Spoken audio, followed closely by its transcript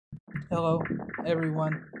Hello,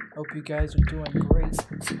 everyone. Hope you guys are doing great.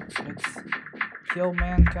 Let's kill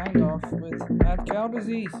mankind off with mad cow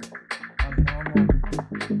disease on normal.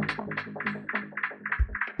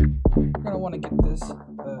 You're gonna want to get this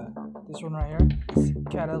one right here. This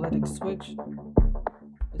catalytic switch.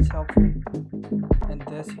 It's helpful. And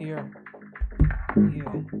this here. Yeah,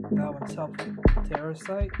 that one's helpful.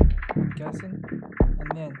 Terracite, I'm guessing.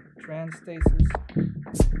 And then transstasis.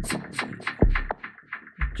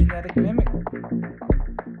 Genetic mimic.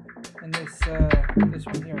 And this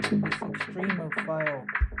one here, this extremophile.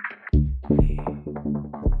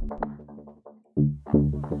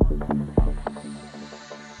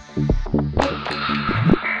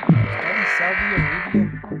 Starting Saudi Arabia.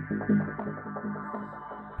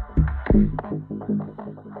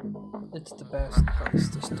 It's the best place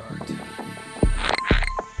to start,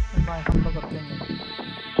 in my humble opinion.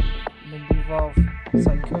 And then evolve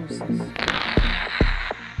psychosis,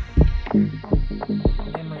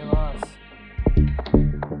 memory loss,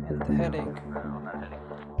 and the headache.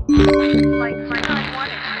 Flight 1 is now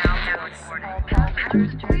boarding.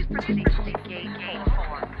 Passengers, please proceed to gate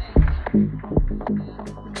 4.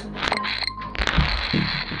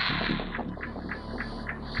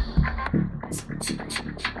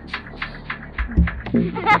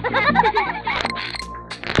 You're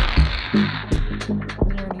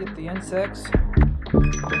gonna get the insects,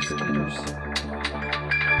 mosquitoes.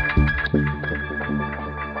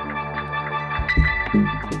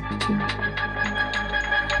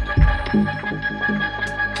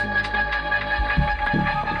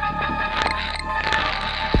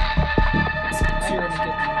 You're gonna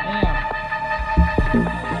get ham.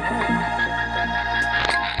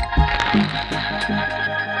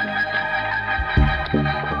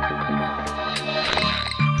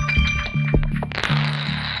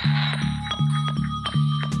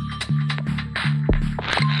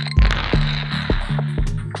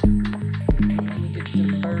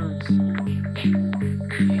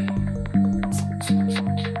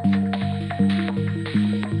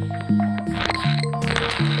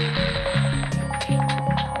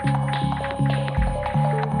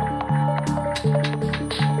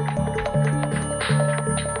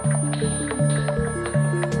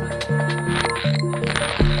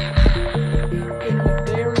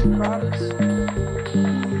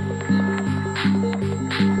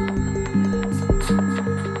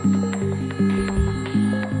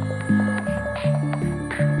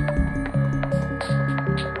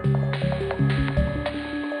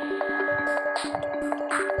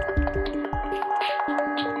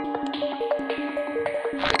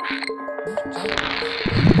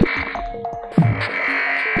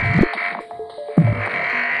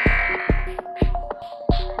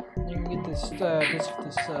 You can get this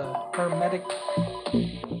hermetic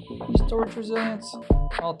storage resilience,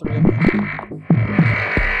 all three of them.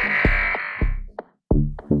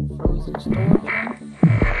 Frozen storage one,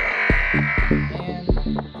 and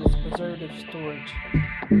this preservative storage.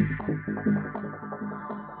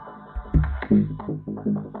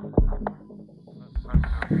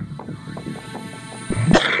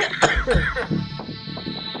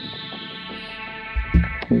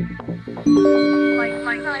 Flight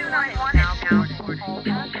 2 is now boarding.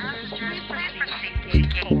 Passengers, please proceed to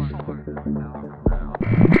gate 4.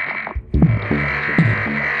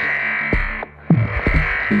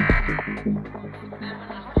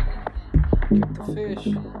 Get the fish.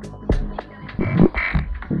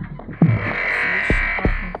 Fish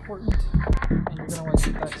are important, and you're gonna want to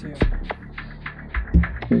get that too.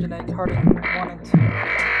 Genetic Harding wanted.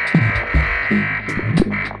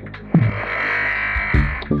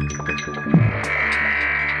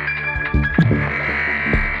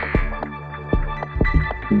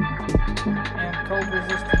 And cold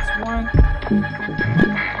resistance 1.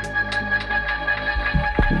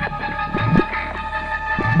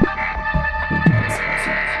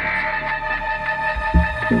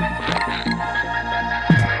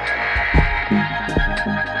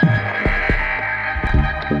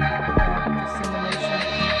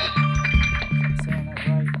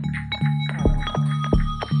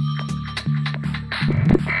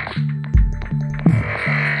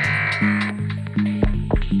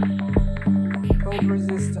 Cold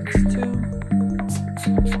resistance 2.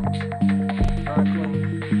 Broccoli.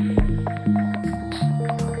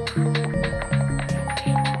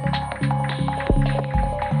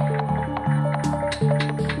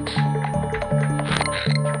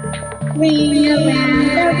 We around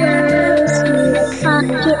the world, see a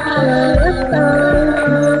pocket overflow.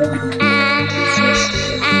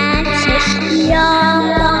 Ashes, we all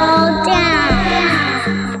fall down.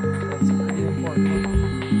 That's pretty important.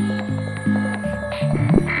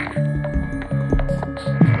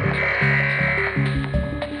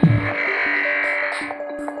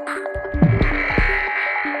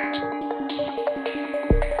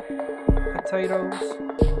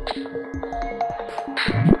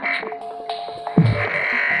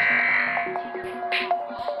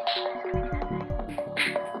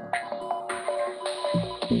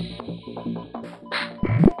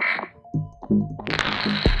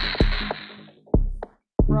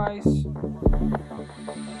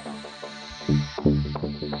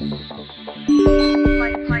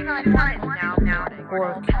 Flight is now boarding.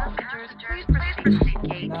 Pork. All passengers, please proceed to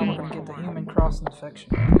gate Now we're gate gonna get the 4. human cross infection.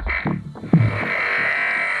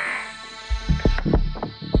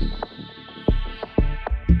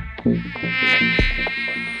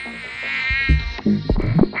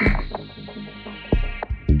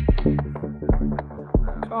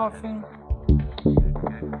 Coughing.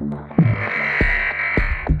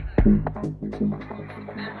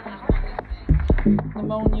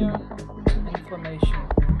 Pneumonia, inflammation,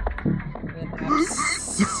 and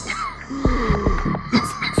abscess.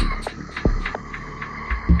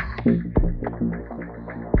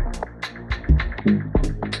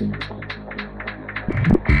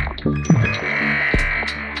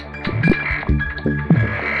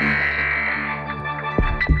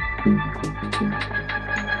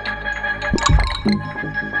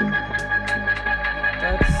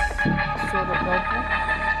 That's sort of helpful.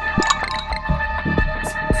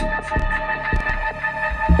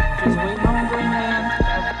 Just waiting on Greenland.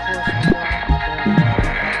 Of course, we are.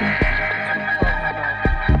 That's what I'm talking about.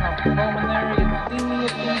 Pulmonary edema,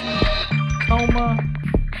 coma,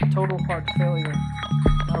 total heart failure.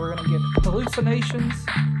 Now we're gonna get hallucinations.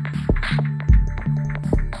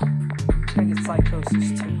 We're gonna get psychosis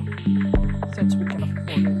too, since we can afford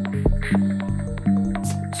it.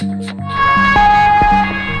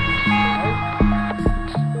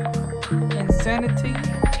 Insanity.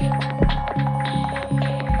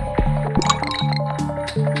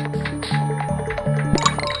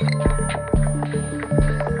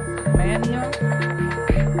 Mania.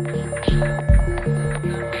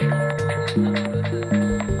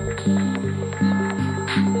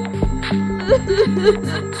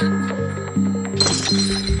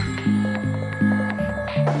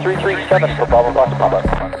 337 for Bravo Bus Bravo.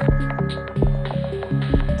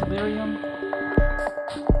 Delirium.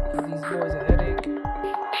 Give these boys a headache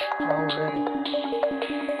already.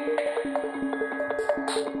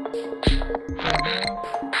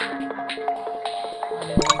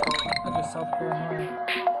 I just saw paranoia.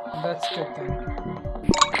 That's a good thing.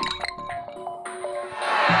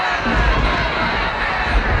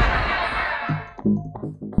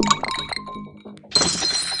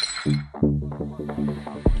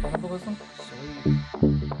 Cannibalism? Sweet.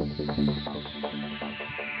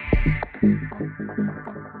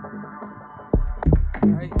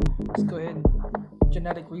 Alright, let's go ahead and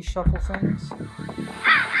genetic reshuffle things.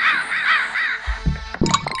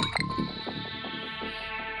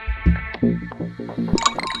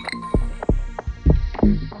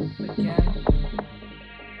 Again.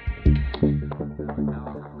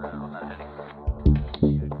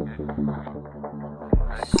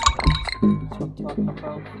 That's what I'm talking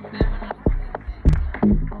about.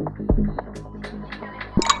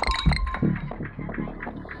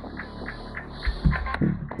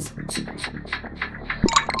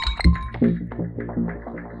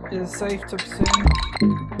 It is safe to assume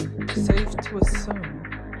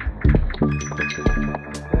that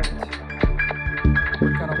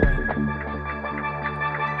we're gonna win.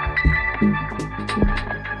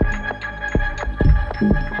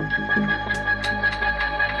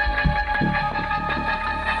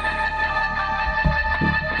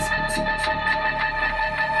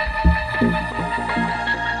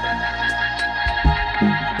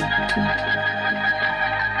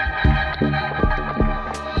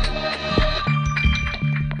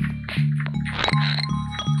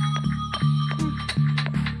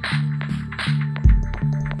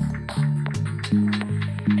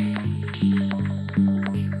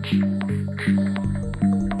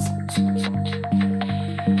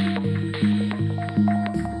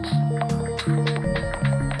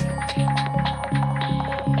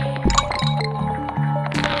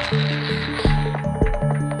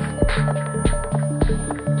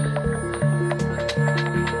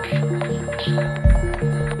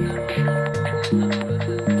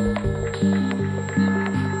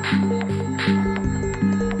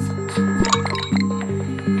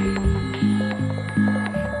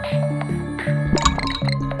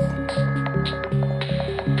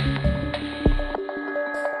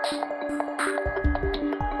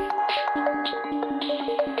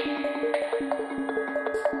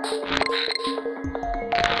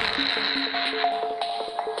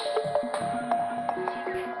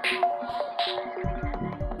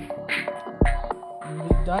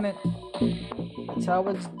 We've done it. That's how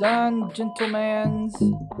it's done, gentlemans,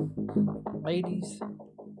 ladies,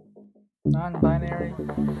 non-binary,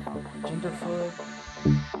 genderfluid.